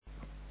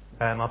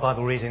Our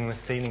Bible reading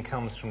this evening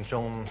comes from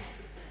John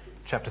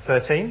chapter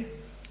 13,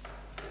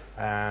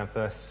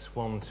 verse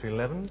 1 to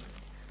 11.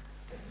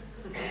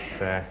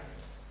 It's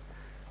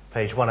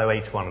page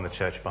 1081 in the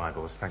church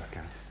Bibles. Thanks,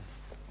 Kenneth.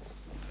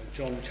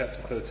 John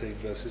chapter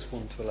 13, verses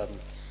 1 to 11.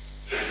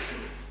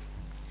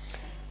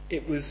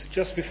 It was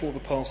just before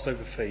the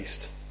Passover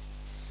feast.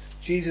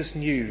 Jesus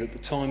knew that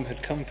the time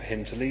had come for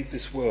him to leave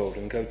this world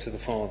and go to the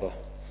Father.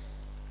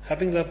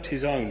 Having loved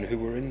his own who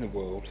were in the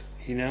world,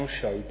 he now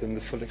showed them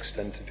the full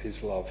extent of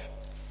his love.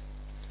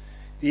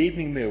 The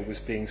evening meal was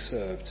being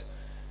served,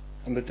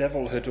 and the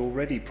devil had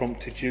already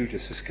prompted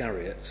Judas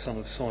Iscariot, son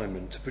of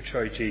Simon, to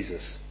betray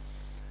Jesus.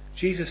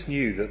 Jesus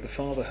knew that the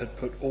Father had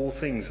put all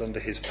things under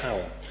his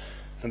power,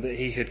 and that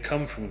he had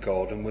come from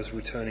God and was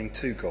returning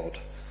to God.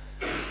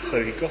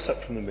 So he got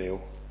up from the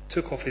meal,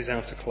 took off his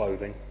outer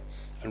clothing,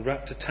 and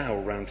wrapped a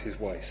towel round his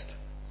waist.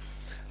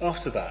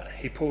 After that,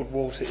 he poured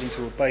water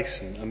into a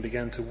basin and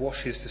began to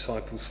wash his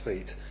disciples'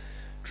 feet,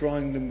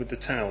 drying them with the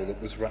towel that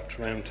was wrapped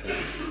round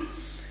him.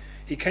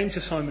 He came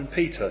to Simon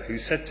Peter, who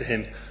said to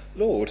him,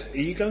 "Lord, are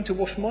you going to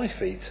wash my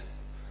feet?"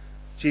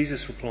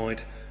 Jesus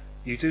replied,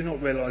 "You do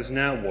not realize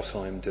now what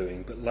I am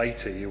doing, but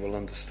later you will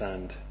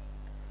understand."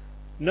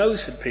 "No,"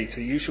 said Peter,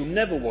 "you shall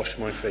never wash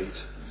my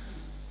feet."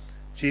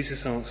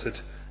 Jesus answered,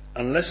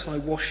 "Unless I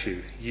wash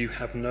you, you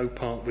have no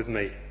part with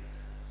me."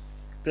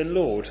 "Then,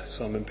 Lord,"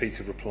 Simon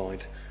Peter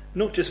replied,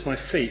 "not just my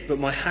feet, but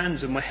my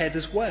hands and my head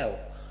as well."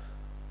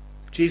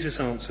 Jesus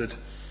answered,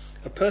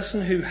 "A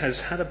person who has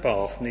had a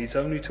bath needs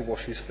only to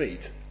wash his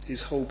feet.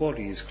 His whole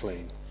body is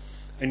clean.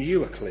 And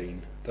you are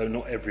clean, though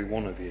not every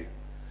one of you."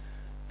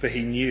 For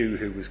he knew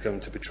who was going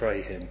to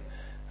betray him,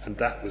 and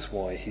that was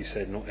why he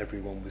said not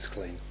everyone was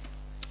clean.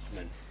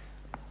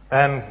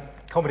 Amen.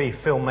 Comedy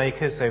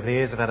filmmakers over the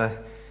years have had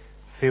a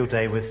field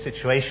day with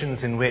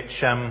situations in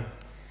which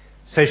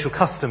social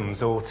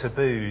customs or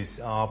taboos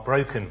are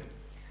broken.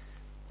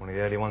 One of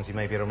the early ones you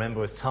maybe remember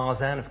was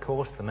Tarzan, of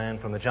course, the man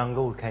from the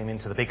jungle who came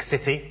into the big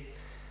city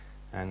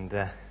and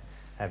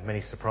had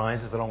many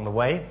surprises along the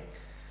way.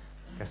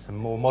 I guess a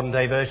more modern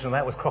day version of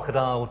that was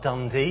Crocodile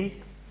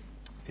Dundee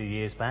a few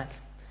years back.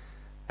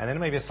 And then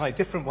maybe a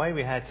slightly different way,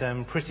 we had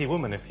Pretty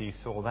Woman, if you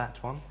saw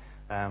that one.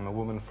 A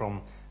woman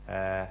from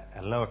a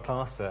lower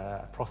class,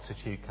 a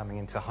prostitute coming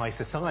into high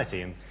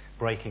society and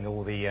breaking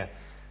all the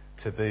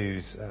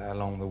taboos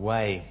along the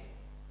way.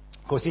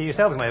 Of course, you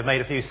yourselves may have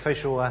made a few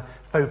social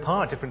faux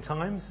pas at different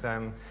times.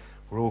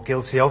 We're all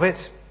guilty of it.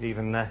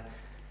 Even the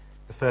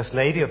First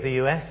Lady of the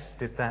US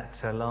did that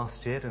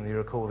last year. And you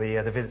recall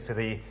the visit to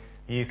the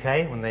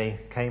UK when they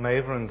came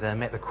over and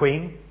met the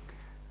Queen,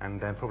 and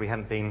probably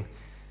hadn't been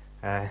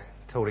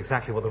told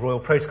exactly what the royal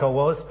protocol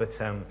was, but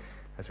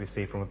as we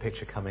see from a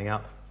picture coming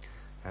up,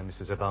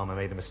 Mrs. Obama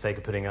made the mistake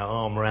of putting her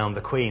arm around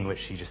the Queen, which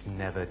she just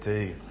never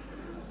do.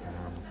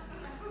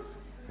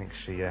 I think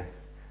she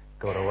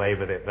got away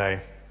with it, though.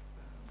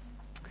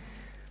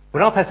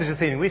 Well, in our passage this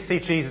evening, we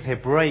see Jesus here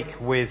break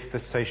with the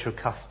social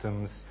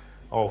customs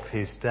of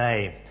his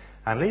day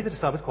and leave the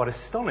disciples quite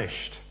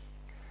astonished,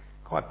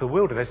 quite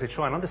bewildered as they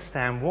try and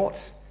understand what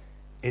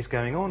is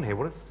going on here.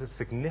 What is the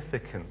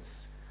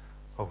significance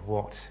of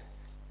what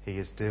he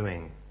is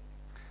doing?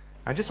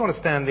 And just to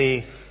understand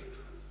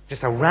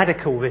just how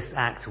radical this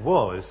act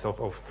was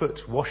of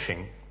foot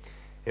washing,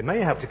 it may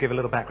help to give a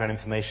little background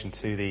information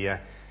to the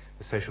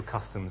social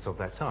customs of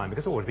that time,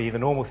 because what would be the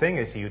normal thing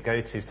is you would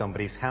go to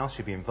somebody's house,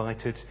 you'd be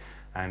invited,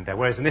 and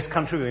whereas in this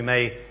country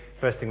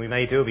first thing we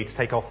may do would be to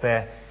take off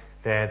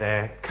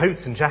their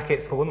coats and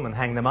jackets for them and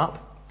hang them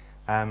up.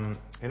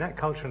 In that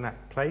culture, in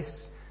that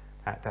place,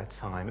 at that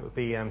time, it would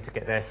be to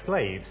get their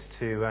slaves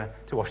to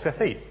wash their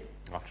feet.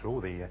 After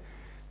all, the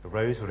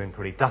roads would have been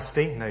pretty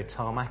dusty, no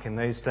tarmac in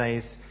those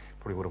days,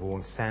 probably would have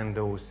worn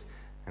sandals,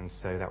 and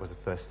so that was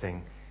the first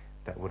thing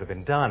that would have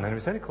been done. And it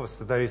was only, of course,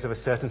 those of a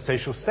certain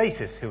social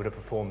status who would have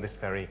performed this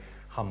very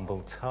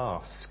humble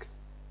task.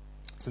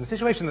 So the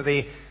situation that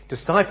the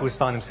disciples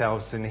find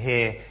themselves in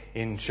here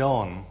in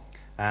John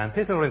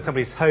appears they were in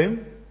somebody's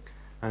home,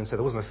 and so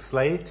there wasn't a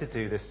slave to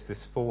do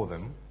this for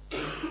them.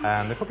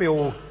 They're probably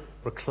all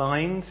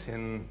reclined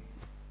in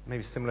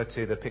maybe similar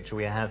to the picture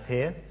we have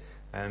here,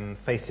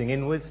 facing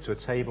inwards to a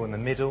table in the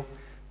middle,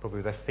 probably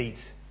with their feet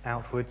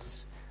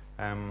outwards.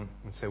 And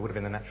so it would have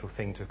been the natural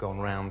thing to have gone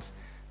round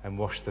and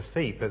washed the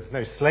feet. But there's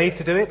no slave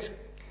to do it.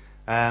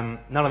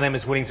 None of them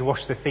is willing to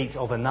wash the feet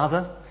of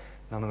another.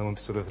 None of them will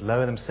sort of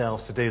lower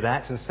themselves to do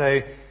that. And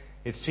so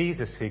it's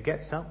Jesus who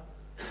gets up,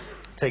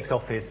 takes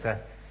off his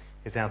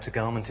outer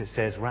garment, it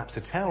says, wraps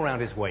a towel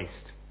around his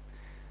waist,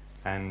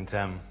 and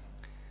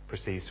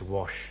proceeds to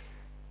wash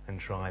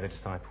and dry the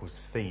disciples'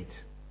 feet.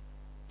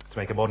 To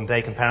make a modern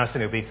day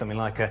comparison, it would be something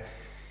like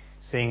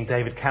seeing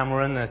David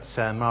Cameron at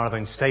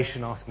Marylebone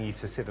Station asking you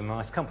to sit in a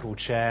nice comfortable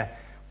chair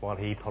while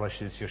he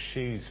polishes your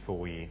shoes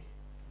for you.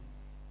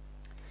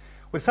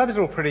 Well, the disciples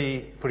are all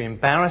pretty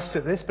embarrassed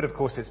at this, but of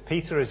course it's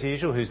Peter, as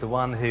usual, who's the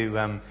one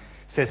who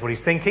says what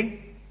he's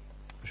thinking,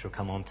 which we'll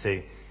come on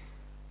to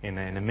in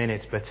a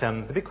minute. But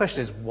the big question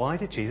is, why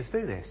did Jesus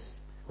do this?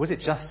 Was it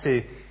just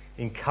to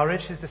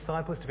encourage his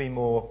disciples to be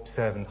more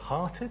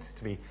servant-hearted,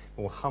 to be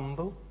more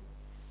humble?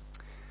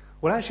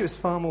 Well, actually, it was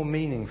far more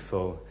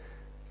meaningful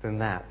than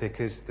that,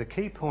 because the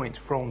key point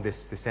from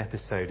this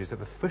episode is that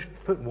the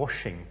foot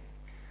washing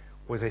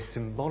was a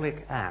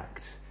symbolic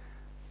act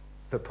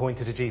that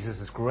pointed to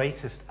Jesus'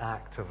 greatest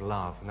act of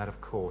love, and that, of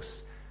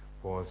course,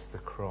 was the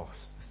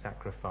cross, the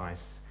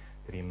sacrifice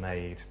that he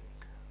made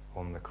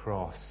on the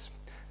cross.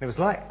 And it was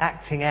like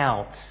acting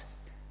out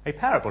a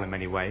parable in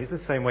many ways, the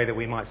same way that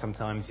we might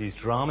sometimes use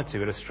drama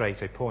to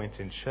illustrate a point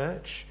in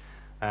church.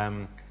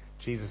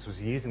 Jesus was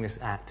using this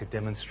act to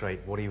demonstrate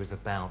what he was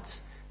about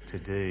to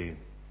do.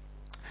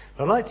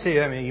 But I'd like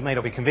to, you may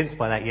not be convinced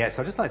by that yet,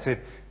 so I'd just like to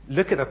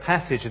look at the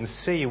passage and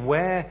see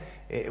where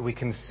we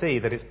can see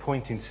that it's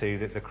pointing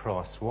to the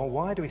cross. Well,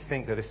 why do we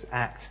think that this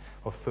act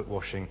of foot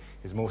washing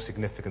is more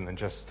significant than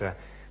just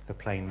the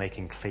plain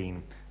making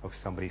clean of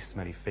somebody's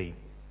smelly feet?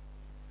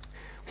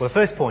 Well, the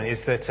first point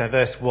is that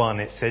verse 1,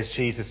 it says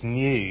Jesus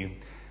knew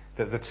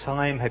that the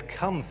time had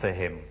come for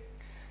him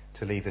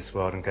to leave this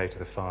world and go to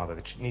the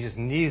Father. Jesus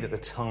knew that the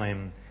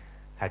time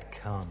had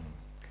come.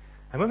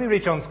 And when we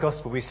read John's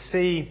Gospel, we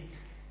see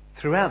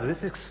throughout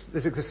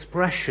this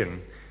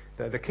expression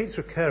that keeps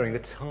recurring: the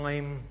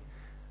time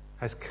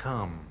has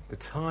come. The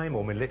time,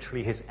 or more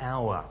literally, his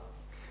hour.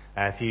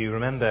 If you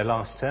remember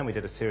last term, we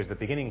did a series of the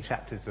beginning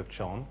chapters of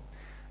John,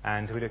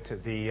 and we looked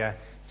at the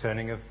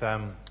turning of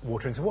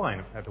water into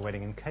wine at the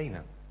wedding in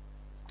Cana.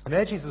 And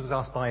there Jesus was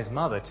asked by his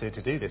mother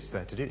to do this,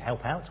 to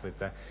help out with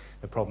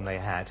the problem they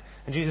had.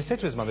 And Jesus said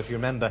to his mother, if you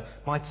remember,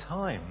 my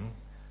time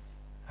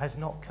has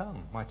not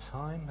come. My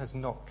time has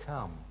not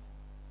come.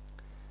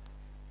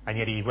 And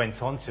yet he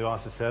went on to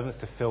ask the servants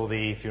to fill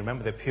if you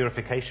remember, the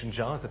purification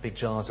jars, the big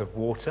jars of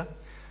water,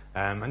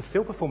 and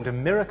still performed a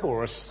miracle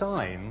or a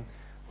sign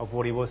of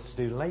what he was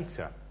to do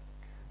later,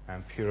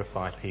 and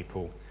purify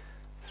people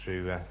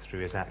through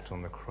his act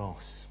on the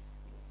cross.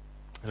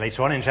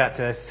 Later on in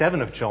chapter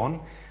 7 of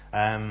John,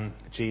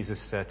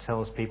 Jesus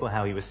tells people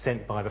how he was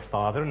sent by the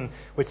Father, and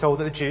we're told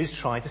that the Jews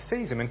tried to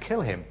seize him and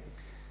kill him.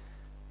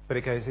 But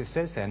it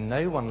says there,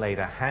 no one laid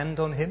a hand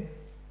on him.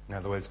 In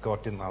other words,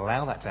 God didn't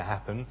allow that to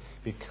happen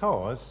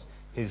because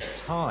his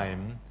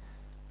time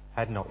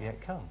had not yet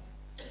come.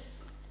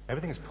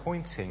 Everything is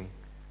pointing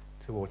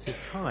towards his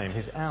time,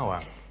 his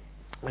hour.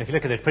 And if you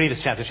look at the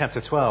previous chapter,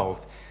 chapter 12,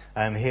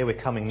 here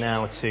we're coming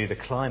now to the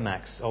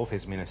climax of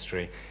his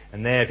ministry.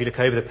 And there, if you look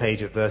over the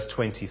page at verse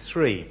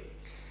 23,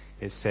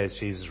 it says,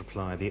 Jesus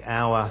replied, the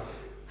hour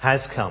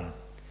has come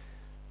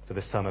for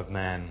the Son of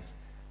Man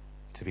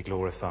to be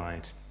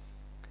glorified.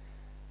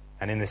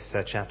 And in this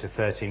chapter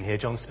 13 here,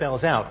 John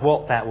spells out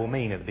what that will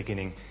mean at the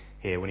beginning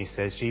here when he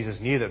says Jesus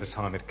knew that the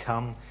time had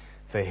come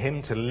for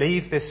him to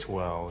leave this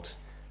world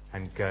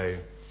and go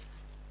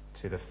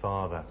to the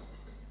Father.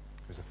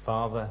 It was the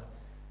Father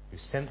who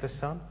sent the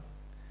Son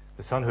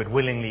who had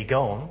willingly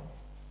gone.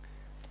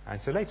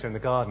 And so later in the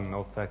Garden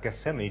of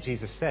Gethsemane,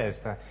 Jesus says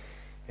that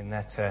in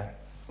that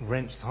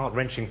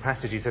heart-wrenching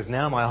passage, he says,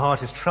 now my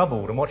heart is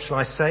troubled, and what shall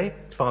I say?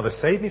 Father,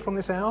 save me from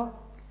this hour?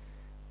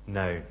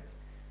 No.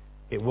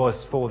 It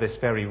was for this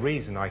very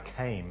reason I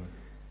came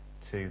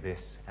to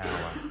this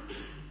hour.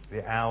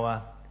 The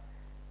hour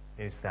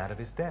is that of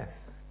his death,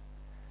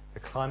 the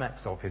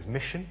climax of his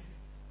mission.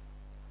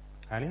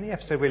 And in the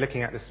episode we're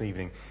looking at this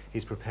evening,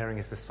 he's preparing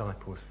his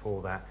disciples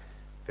for that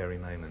very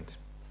moment.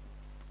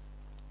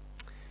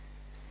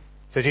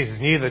 So Jesus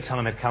knew the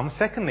time had come.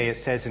 Secondly, it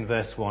says in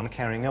verse 1,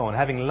 carrying on,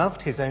 having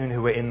loved his own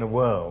who were in the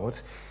world,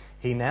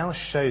 he now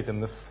showed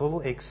them the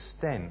full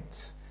extent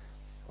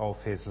of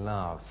his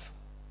love.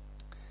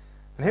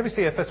 And here we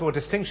see, first of all, a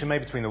distinction made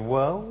between the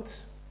world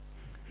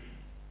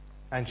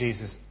and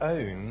Jesus'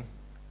 own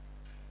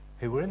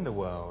who were in the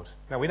world.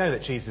 Now, we know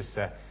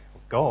that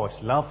God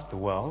loved the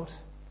world.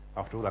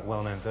 After all, that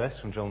well-known verse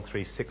from John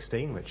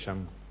 3:16, which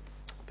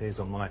appears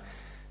on my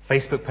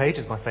Facebook page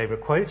as my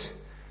favourite quote.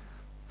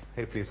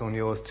 Hopefully it's on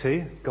yours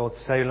too. God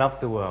so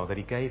loved the world that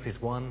he gave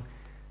his one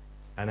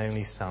and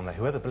only Son, that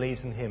whoever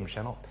believes in him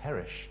shall not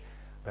perish,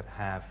 but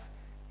have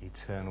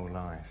eternal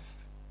life.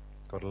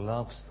 God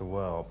loves the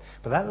world.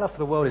 But that love for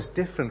the world is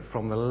different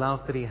from the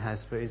love that he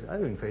has for his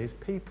own, for his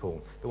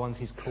people, the ones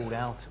he's called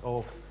out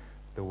of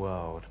the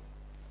world.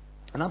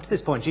 And up to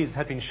this point, Jesus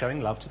had been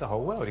showing love to the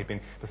whole world. He'd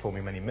been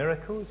performing many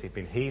miracles, he'd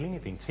been healing,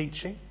 he'd been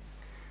teaching.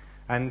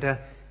 And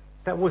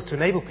that was to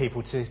enable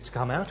people to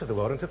come out of the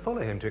world and to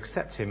follow him, to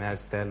accept him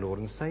as their Lord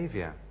and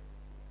Saviour.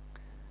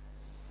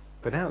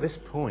 But now at this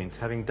point,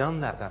 having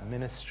done that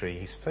ministry,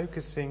 he's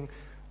focusing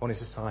on his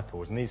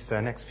disciples. And these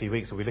next few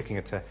weeks we'll be looking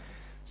at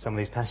some of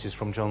these passages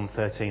from John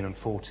 13 and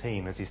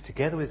 14 as he's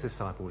together with his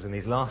disciples in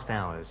these last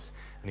hours,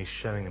 and he's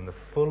showing them the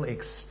full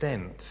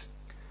extent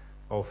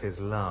of his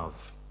love.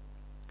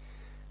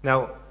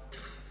 Now,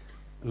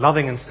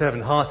 loving and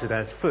servant-hearted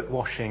as foot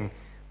washing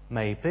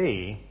may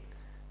be,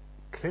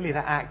 clearly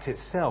that act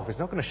itself is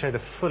not going to show the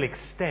full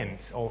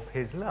extent of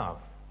his love.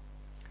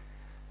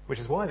 Which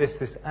is why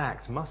this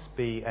act must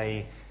be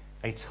a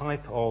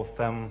type of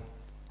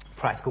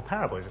practical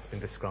parable, as it's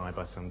been described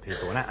by some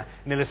people.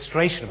 An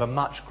illustration of a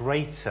much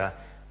greater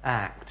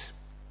act.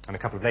 And a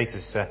couple of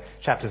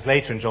chapters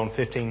later in John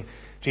 15,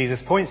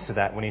 Jesus points to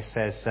that when he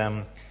says,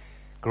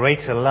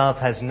 greater love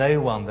has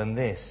no one than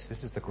this.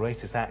 This is the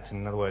greatest act,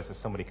 in other words, that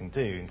somebody can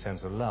do in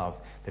terms of love,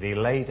 that he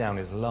lay down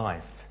his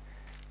life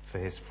for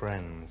his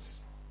friends.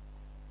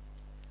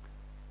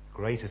 The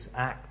greatest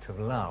act of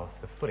love,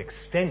 the full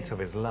extent of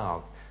his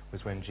love,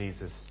 was when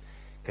Jesus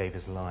gave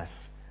his life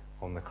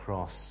on the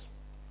cross.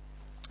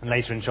 And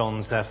later in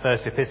John's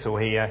first epistle,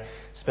 he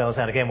spells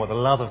out again what the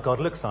love of God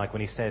looks like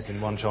when he says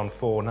in 1 John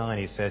 4:9,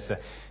 he says,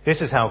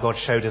 this is how God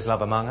showed his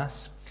love among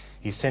us.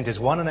 He sent his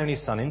one and only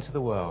Son into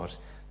the world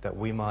that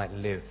we might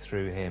live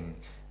through him.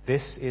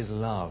 This is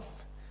love.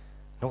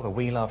 Not that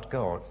we loved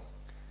God,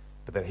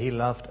 but that he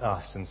loved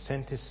us and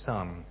sent his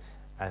Son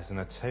as an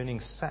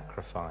atoning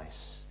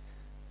sacrifice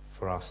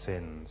for our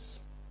sins.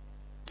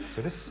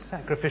 So this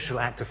sacrificial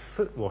act of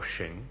foot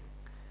washing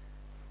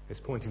is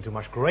pointing to a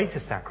much greater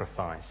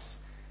sacrifice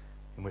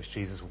in which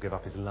Jesus will give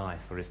up his life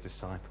for his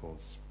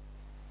disciples.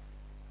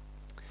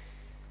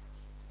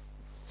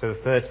 So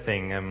the third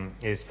thing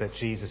is that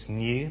Jesus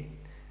knew,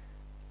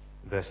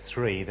 verse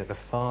 3, that the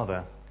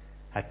Father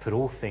had put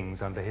all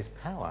things under his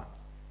power.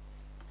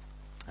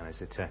 And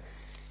as it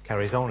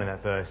carries on in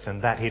that verse,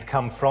 and that he had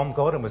come from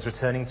God and was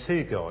returning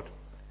to God.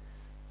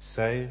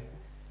 So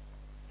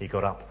he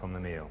got up from the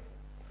meal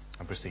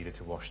and proceeded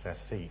to wash their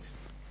feet.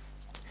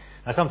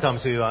 Now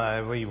sometimes we will, I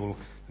don't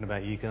know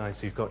about you guys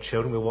who've got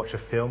children, we'll watch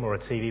a film or a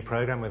TV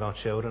programme with our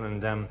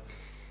children, and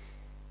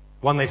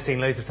one they've seen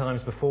loads of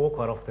times before.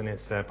 Quite often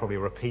it's probably a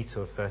repeat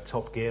of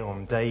Top Gear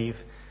on Dave,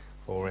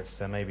 or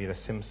it's maybe The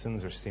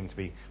Simpsons, which seem to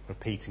be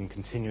repeating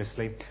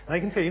continuously. And they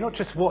can tell you not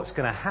just what's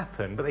going to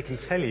happen, but they can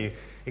tell you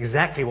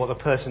exactly what the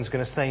person's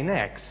going to say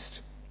next.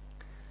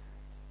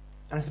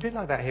 And it's a bit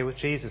like that here with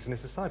Jesus and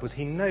his disciples.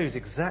 He knows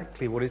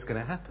exactly what is going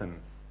to happen.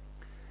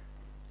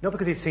 Not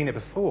because he's seen it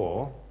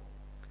before,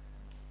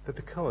 but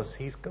because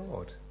he's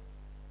God.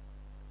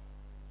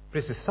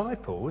 But his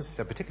disciples,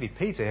 particularly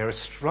Peter here, are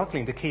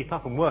struggling to keep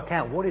up and work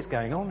out what is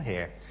going on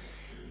here.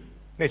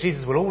 You know,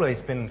 Jesus will always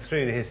been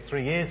through his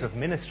 3 years of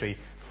ministry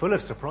full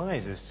of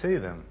surprises to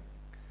them.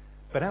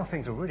 But now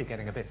things are really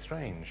getting a bit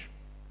strange.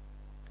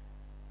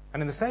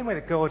 And in the same way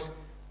that God,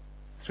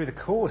 through the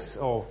course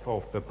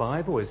of the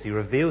Bible, as he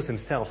reveals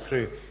himself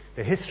through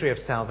the history of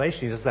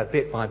salvation, he does that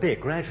bit by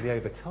bit, gradually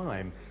over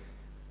time.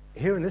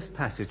 Here in this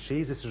passage,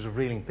 Jesus is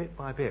revealing bit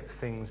by bit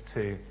things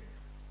to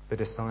the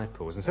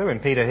disciples. And so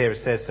when Peter here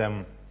says,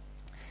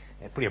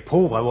 pretty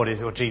appalled by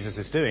what Jesus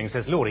is doing,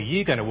 says, Lord, are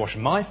you going to wash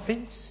my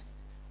feet?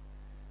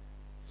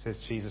 Says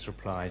Jesus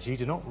replies, you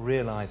do not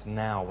realize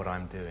now what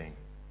I'm doing,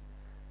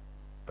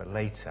 but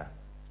later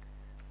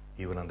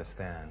you will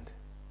understand.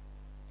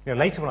 You know,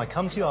 later when I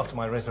come to you after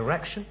my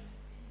resurrection,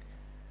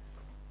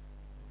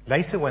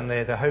 later when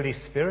the Holy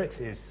Spirit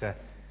is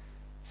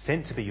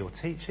sent to be your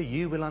teacher,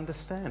 you will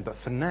understand. But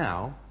for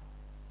now,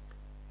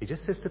 he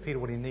just says to Peter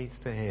what he needs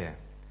to hear.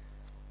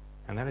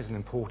 And that is an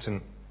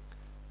important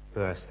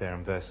verse there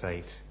in verse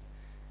 8.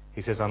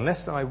 He says,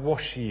 unless I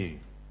wash you,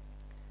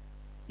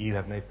 you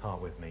have no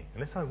part with me.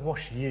 Unless I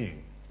wash you,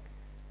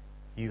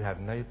 you have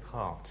no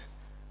part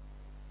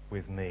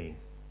with me.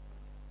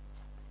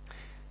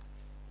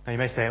 Now you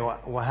may say,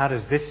 well, how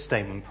does this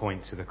statement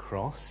point to the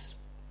cross?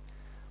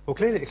 Well,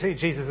 clearly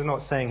Jesus is not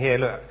saying here,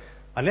 look,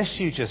 unless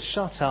you just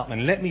shut up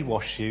and let me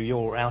wash you,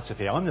 you're out of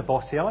here. I'm the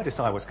boss here. I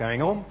decide what's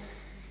going on.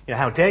 You know,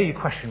 how dare you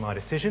question my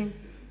decision?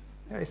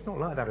 You know, it's not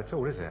like that at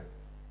all, is it?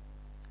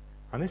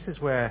 And this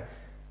is where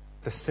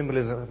the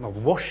symbolism of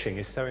washing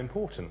is so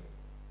important.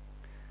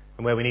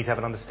 And where we need to have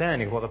an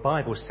understanding of what the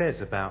Bible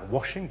says about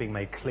washing, being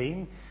made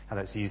clean, how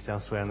that's used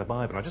elsewhere in the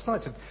Bible. I'd just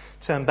like to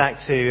turn back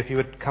to, if you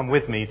would come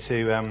with me,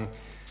 to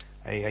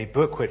a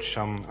book which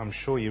I'm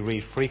sure you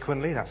read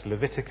frequently. That's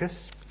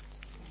Leviticus.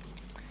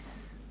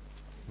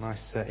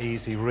 Nice,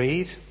 easy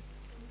read.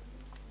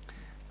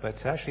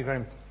 But actually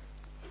very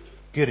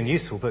good and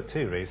useful book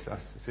too, read,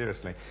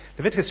 seriously.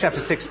 Leviticus chapter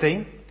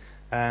 16,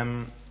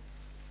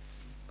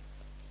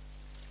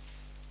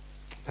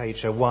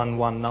 page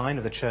 119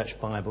 of the Church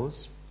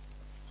Bibles.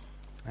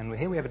 And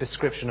here we have a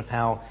description of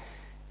how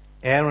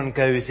Aaron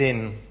goes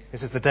in.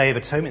 This is the Day of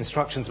Atonement,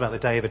 instructions about the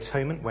Day of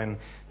Atonement when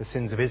the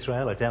sins of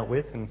Israel are dealt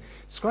with. And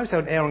describes how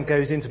Aaron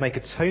goes in to make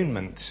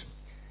atonement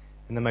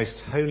in the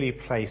most holy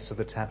place of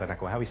the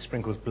tabernacle, how he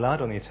sprinkles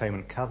blood on the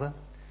atonement cover.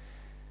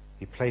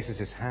 He places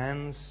his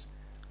hands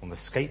on the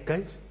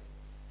scapegoat.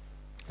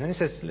 And then he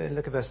says,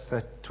 look at verse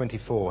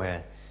 24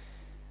 here.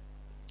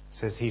 It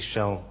says, he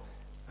shall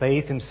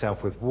bathe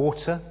himself with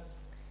water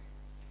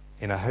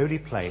in a holy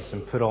place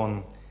and put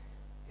on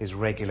his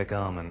regular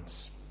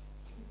garments.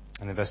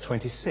 And in verse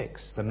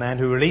 26, the man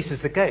who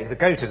releases the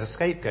goat as a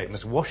scapegoat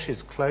must wash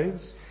his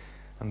clothes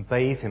and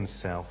bathe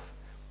himself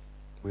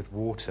with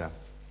water.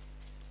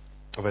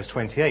 Or verse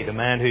 28, the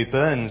man who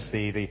burns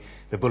the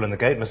bull and the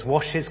goat must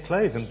wash his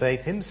clothes and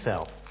bathe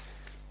himself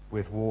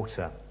with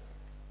water.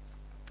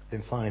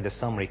 Then finally the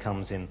summary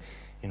comes in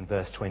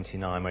verse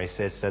 29 where he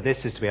says, so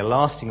this is to be a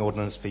lasting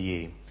ordinance for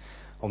you.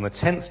 On the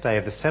 10th day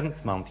of the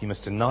 7th month, you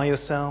must deny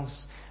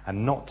yourselves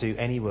and not do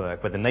any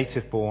work, whether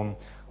native born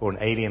or an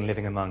alien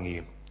living among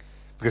you.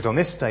 Because on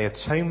this day,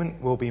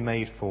 atonement will be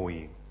made for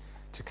you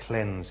to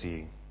cleanse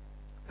you.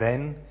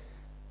 Then,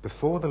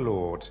 before the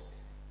Lord,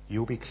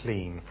 you'll be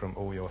clean from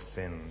all your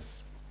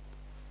sins.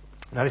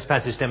 Now, this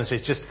passage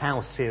demonstrates just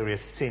how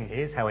serious sin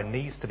is, how it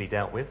needs to be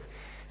dealt with,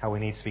 how we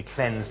need to be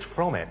cleansed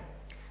from it.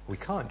 We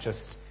can't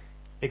just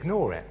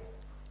ignore it.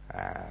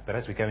 But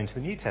as we go into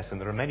the New Testament,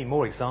 there are many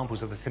more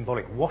examples of the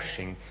symbolic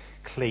washing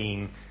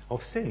clean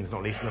of sins,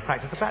 not least in the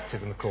practice of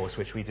baptism, of course,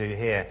 which we do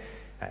here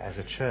as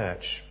a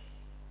church.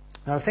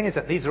 Now, the thing is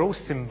that these are all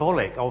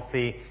symbolic of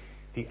the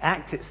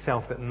act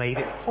itself that made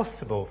it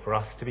possible for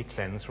us to be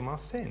cleansed from our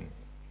sin.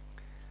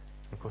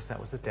 Of course, that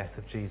was the death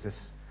of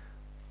Jesus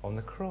on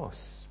the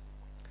cross.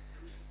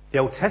 The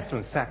Old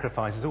Testament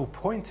sacrifices all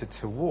pointed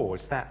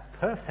towards that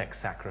perfect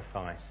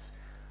sacrifice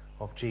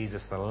of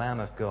Jesus, the Lamb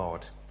of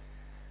God,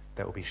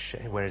 that will be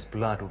where his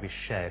blood will be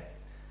shed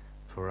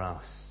for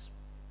us.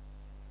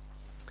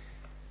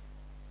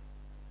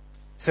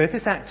 So if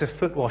this act of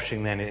foot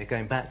washing then,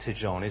 going back to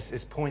John,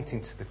 is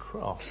pointing to the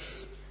cross,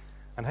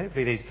 and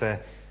hopefully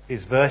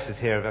these verses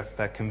here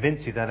have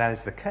convinced you that that is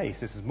the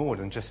case. This is more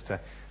than just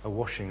a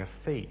washing of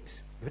feet.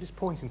 If it is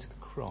pointing to the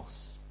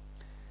cross,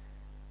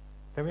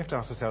 then we have to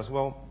ask ourselves,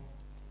 well,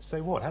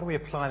 so what? How do we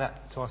apply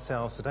that to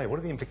ourselves today? What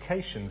are the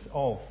implications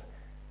of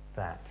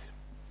that?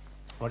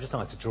 Well, I'd just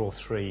like to draw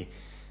three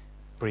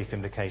brief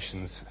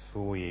implications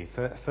for you.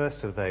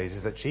 First of those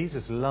is that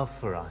Jesus' love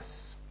for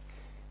us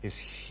is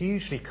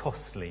hugely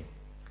costly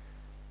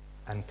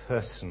and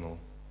personal.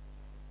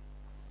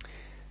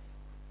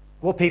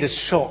 What Peter's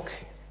shock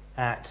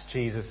at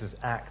Jesus'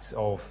 act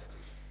of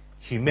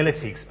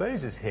humility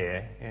exposes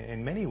here,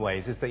 in many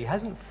ways, is that he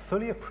hasn't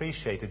fully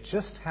appreciated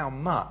just how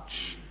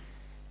much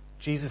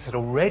Jesus had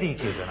already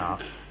given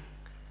up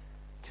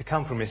to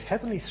come from his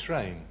heavenly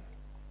throne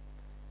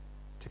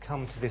to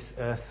come to this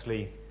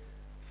earthly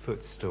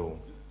footstool.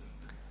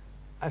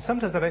 And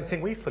sometimes I don't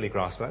think we fully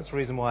grasp that. That's the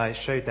reason why I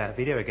showed that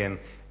video again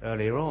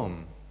earlier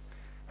on.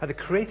 How the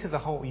creator of the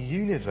whole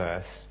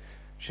universe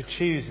should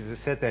choose, as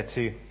it said there,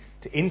 to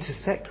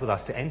intersect with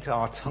us, to enter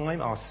our time,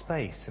 our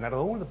space, and out of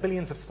all the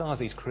billions of stars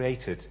that he's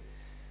created,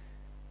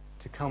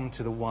 to come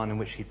to the one in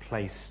which he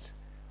placed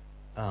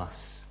us,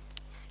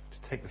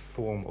 to take the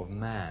form of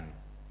man.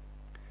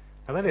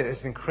 Now that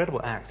is an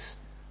incredible act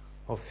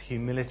of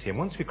humility. And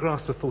once we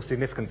grasp the full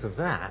significance of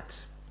that,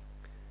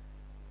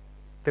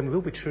 then we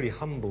will be truly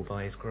humbled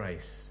by his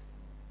grace.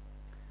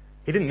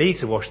 He didn't need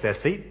to wash their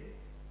feet,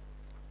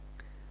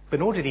 but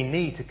nor did he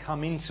need to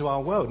come into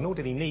our world, nor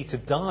did he need to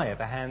die at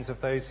the hands of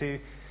those who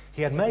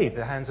he had made,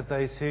 the hands of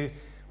those who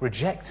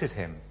rejected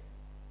him.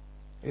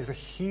 It is a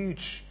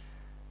huge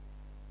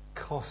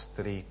cost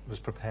that he was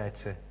prepared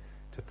to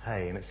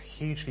pay, and it's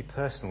hugely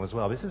personal as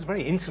well. This is a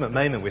very intimate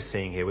moment we're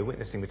seeing here. We're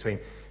witnessing between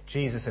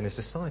Jesus and his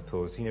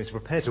disciples. He's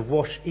prepared to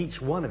wash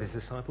each one of his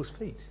disciples'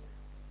 feet.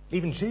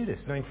 Even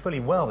Judas, knowing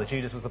fully well that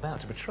Judas was about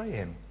to betray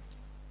him.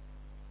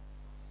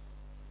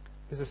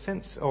 There's a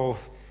sense of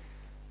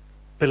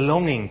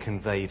belonging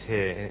conveyed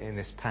here in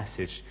this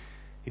passage.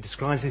 He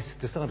describes his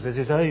disciples as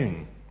his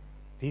own.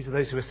 These are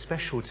those who are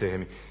special to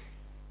him.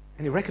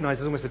 And he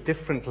recognises almost a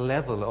different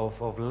level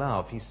of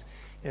love. He's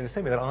in the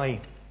same way that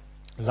I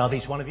love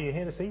each one of you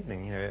here this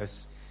evening,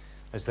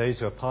 as those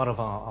who are part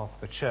of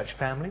the church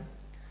family,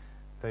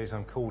 those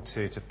I'm called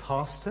to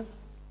pastor.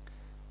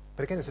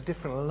 But again, it's a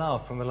different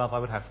love from the love I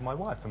would have for my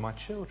wife and my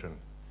children.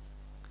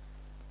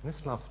 And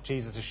this love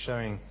Jesus is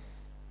showing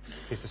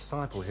his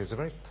disciples is a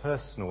very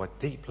personal, a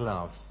deep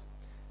love.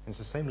 And it's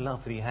the same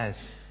love that he has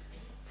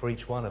for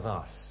each one of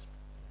us,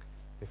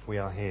 if we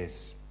are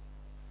his.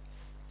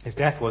 His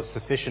death was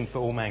sufficient for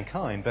all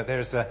mankind, but there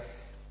is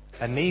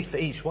a need for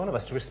each one of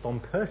us to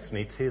respond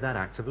personally to that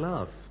act of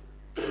love.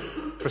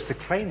 For us to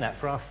claim that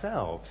for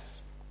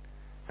ourselves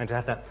and to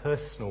have that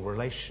personal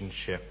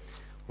relationship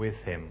with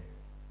him.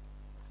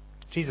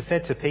 Jesus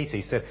said to Peter,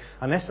 he said,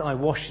 unless I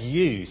wash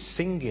you,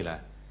 singular,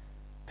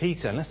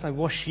 Peter, unless I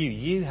wash you,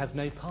 you have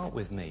no part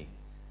with me.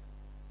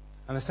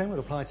 And the same would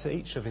apply to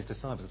each of his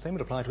disciples. The same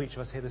would apply to each of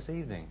us here this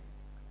evening.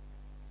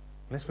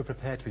 Unless we're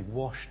prepared to be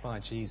washed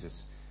by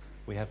Jesus,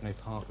 we have no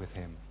part with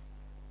him.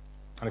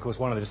 And of course,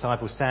 one of the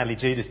disciples, sadly,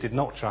 Judas, did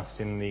not trust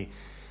in the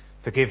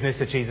forgiveness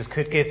that Jesus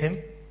could give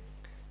him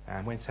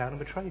and went out and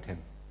betrayed him.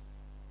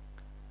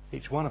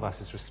 Each one of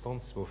us is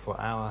responsible for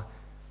our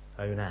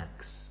own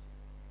acts.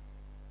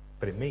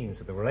 But it means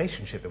that the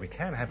relationship that we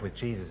can have with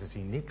Jesus is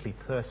uniquely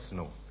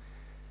personal.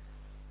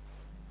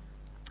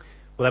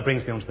 Well, that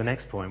brings me on to the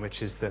next point,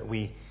 which is that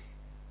we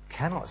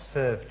cannot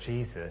serve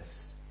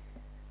Jesus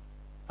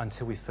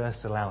until we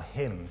first allow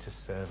him to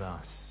serve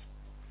us.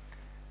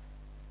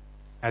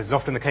 As is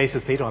often the case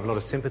with Peter, I have a lot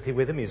of sympathy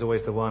with him. He's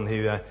always the one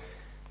who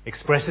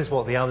expresses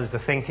what the others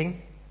are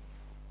thinking.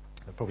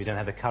 They probably don't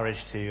have the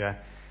courage to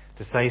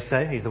say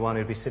so. He's the one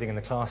who'd be sitting in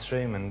the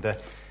classroom and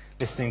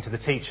listening to the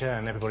teacher,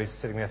 and everybody's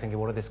sitting there thinking,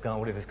 what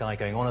is this guy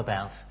going on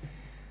about?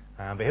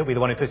 But he'll be the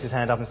one who puts his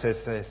hand up and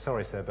says,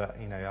 sorry, sir, but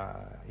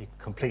you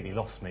completely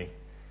lost me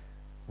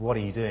what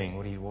are you doing?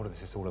 What is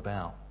this all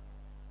about?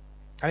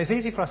 And it's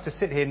easy for us to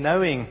sit here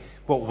knowing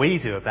what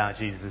we do about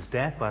Jesus'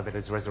 death, by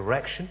his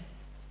resurrection,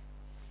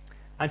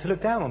 and to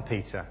look down on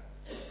Peter.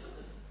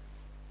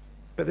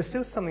 But there's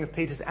still something of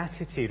Peter's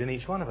attitude in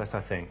each one of us,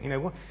 I think.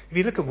 If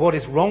you look at what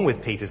is wrong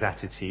with Peter's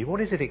attitude,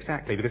 what is it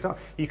exactly? Because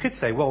you could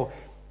say, well,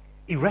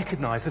 he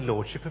recognised the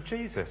lordship of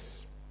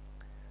Jesus.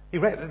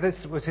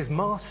 This was his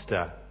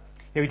master.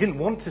 He didn't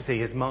want to see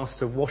his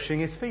master washing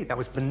his feet. That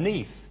was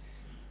beneath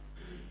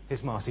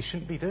his master. He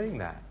shouldn't be doing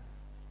that.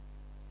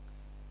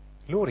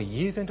 Lord, are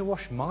you going to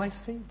wash my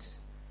feet?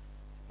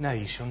 No,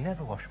 you shall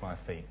never wash my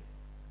feet.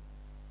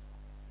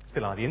 It's a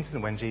bit like the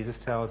incident when Jesus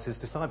tells his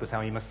disciples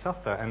how he must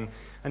suffer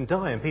and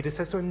die. And Peter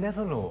says to him,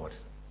 never, Lord.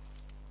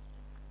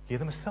 You're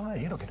the Messiah.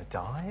 You're not going to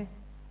die.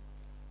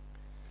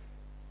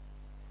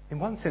 In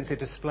one sense, it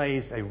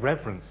displays a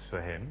reverence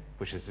for him,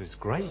 which is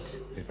great,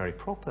 is very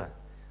proper,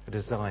 a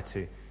desire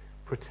to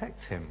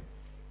protect him.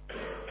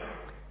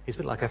 He's a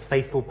bit like a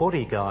faithful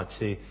bodyguard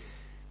to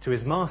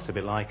his master, a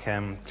bit like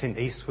Clint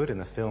Eastwood in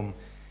the film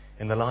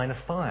In the Line of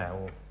Fire,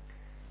 or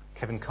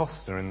Kevin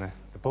Costner in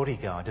The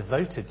Bodyguard,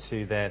 devoted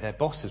to their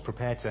bosses,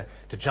 prepared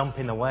to jump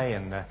in the way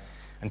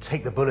and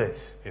take the bullet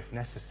if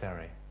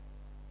necessary.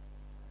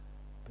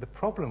 But the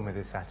problem with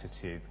this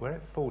attitude, where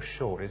it falls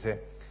short, is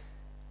it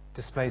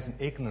displays an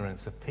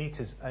ignorance of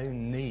Peter's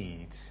own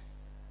need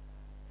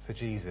for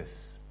Jesus.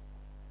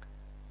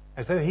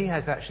 As though he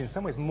has actually in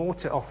some ways more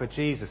to offer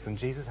Jesus than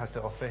Jesus has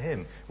to offer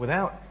him.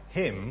 Without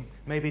him,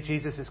 maybe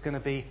Jesus is going to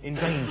be in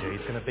danger.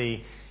 He's going to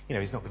be,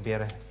 he's not going to be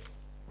able to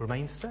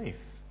remain safe.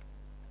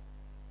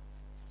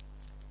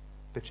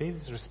 But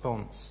Jesus'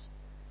 response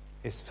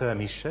is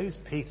firm. He shows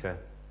Peter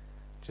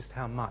just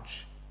how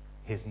much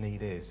his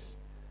need is.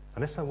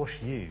 Unless I wash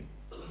you,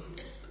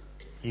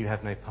 you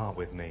have no part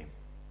with me.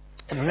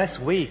 And unless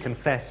we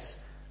confess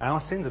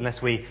our sins,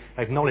 unless we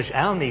acknowledge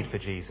our need for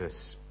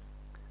Jesus,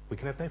 we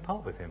can have no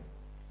part with him.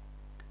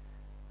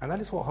 And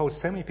that is what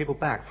holds so many people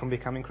back from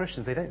becoming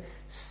Christians. They don't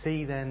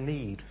see their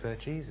need for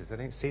Jesus. They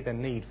don't see their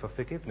need for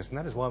forgiveness. And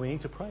that is why we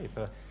need to pray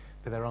for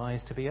their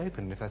eyes to be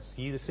opened. If that's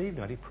you this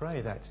evening, I do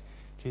pray that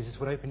Jesus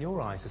would open your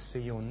eyes to see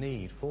your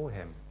need for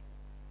him.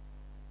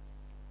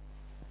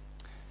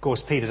 Of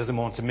course, Peter doesn't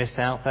want to miss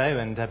out, though,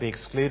 and be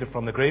excluded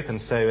from the group.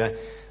 And so,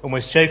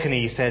 almost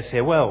jokingly, he says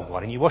here, well, why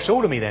don't you wash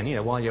all of me then,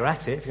 while you're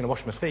at it, if you're going to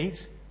wash my feet?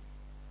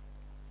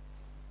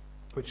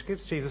 Which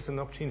gives Jesus an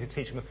opportunity to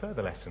teach him a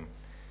further lesson,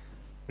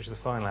 which is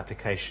the final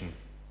application.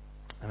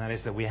 And that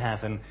is that we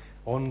have an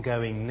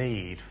ongoing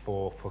need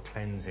for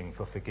cleansing,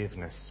 for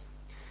forgiveness.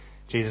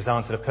 Jesus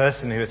answered, a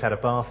person who has had a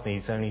bath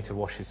needs only to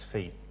wash his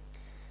feet.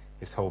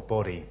 His whole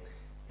body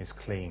is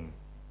clean.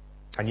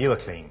 And you are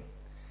clean,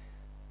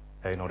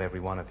 though not every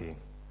one of you.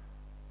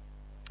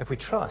 If we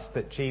trust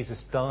that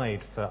Jesus died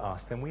for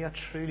us, then we are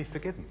truly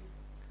forgiven.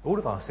 All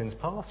of our sins,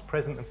 past,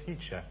 present and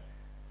future,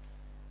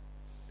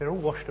 they're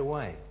all washed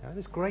away. Now,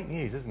 that's great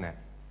news, isn't it?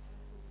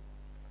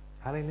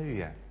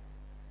 Hallelujah.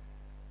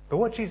 But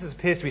what Jesus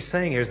appears to be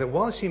saying here is that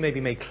whilst you may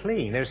be made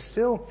clean, there's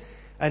still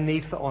a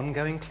need for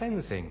ongoing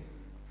cleansing.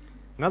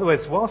 In other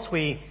words, whilst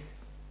we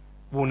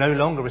will no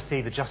longer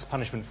receive the just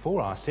punishment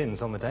for our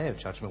sins on the day of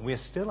judgment, we are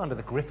still under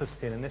the grip of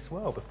sin in this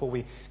world before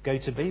we go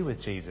to be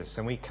with Jesus.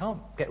 And we can't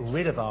get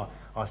rid of our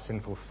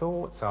sinful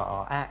thoughts,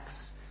 our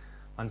acts,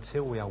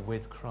 until we are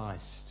with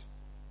Christ.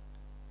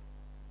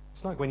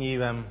 It's like when you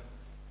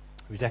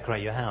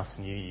decorate your house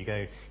and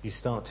you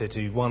start to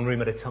do one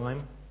room at a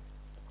time.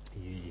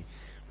 You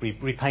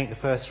repaint the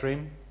first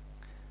room.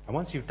 And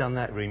once you've done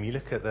that room, you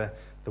look at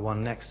the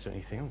one next to it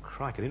and you think, oh,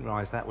 crikey, I didn't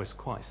realise that was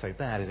quite so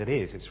bad as it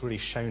is. It's really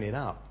shown it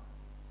up.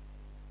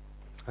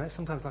 And that's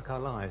sometimes like our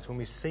lives. When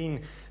we've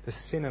seen the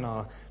sin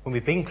when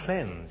we've been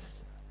cleansed,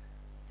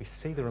 we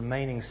see the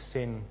remaining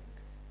sin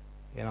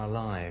in our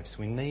lives.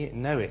 We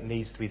know it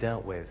needs to be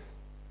dealt with.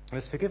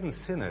 And as forgiven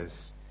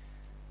sinners,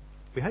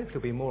 we hopefully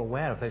will be more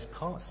aware of those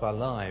parts of our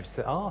lives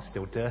that are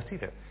still dirty,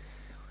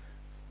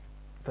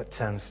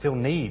 that still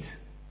need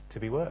to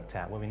be worked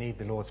at, where we need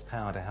the Lord's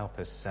power to help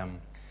us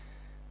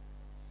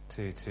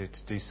to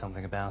do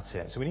something about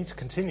it. So we need to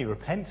continue to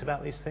repent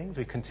about these things.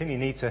 We continue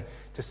need to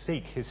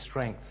seek his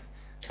strength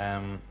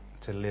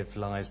to live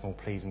lives more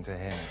pleasing to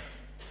him.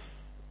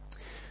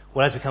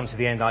 Well, as we come to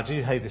the end, I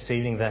do hope this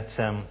evening that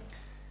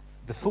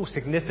the full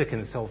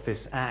significance of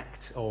this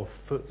act of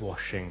foot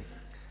washing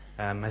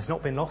has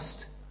not been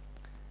lost.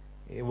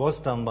 It was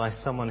done by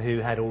someone who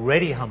had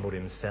already humbled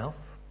himself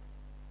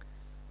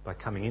by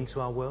coming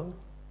into our world,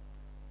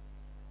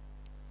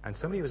 and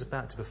somebody who was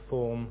about to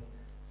perform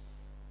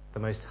the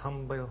most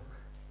humble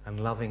and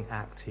loving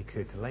act he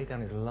could, to lay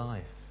down his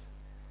life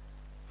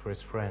for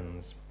his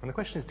friends. And the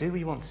question is, do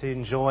we want to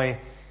enjoy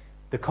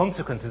the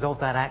consequences of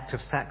that act of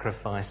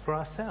sacrifice for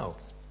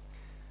ourselves?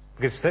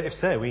 Because if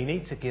so, we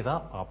need to give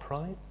up our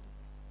pride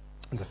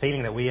and the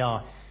feeling that we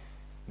are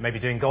maybe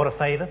doing God a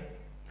favour,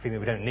 feeling that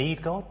we don't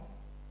need God.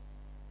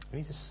 We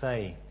need to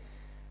say,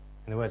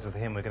 in the words of the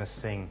hymn we're going to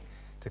sing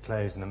to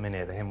close in a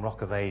minute, the hymn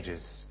Rock of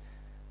Ages,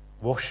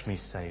 wash me,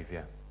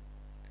 Saviour,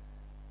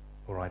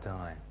 or I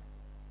die.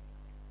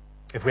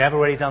 If we have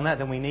already done that,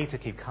 then we need to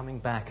keep coming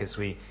back as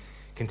we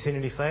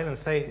continually fail and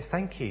say,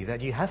 thank you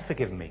that you have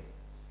forgiven me.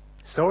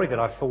 Sorry that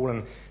I've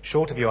fallen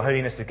short of your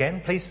holiness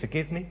again. Please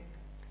forgive me.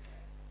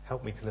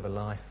 Help me to live a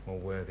life more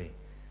worthy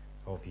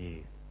of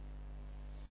you.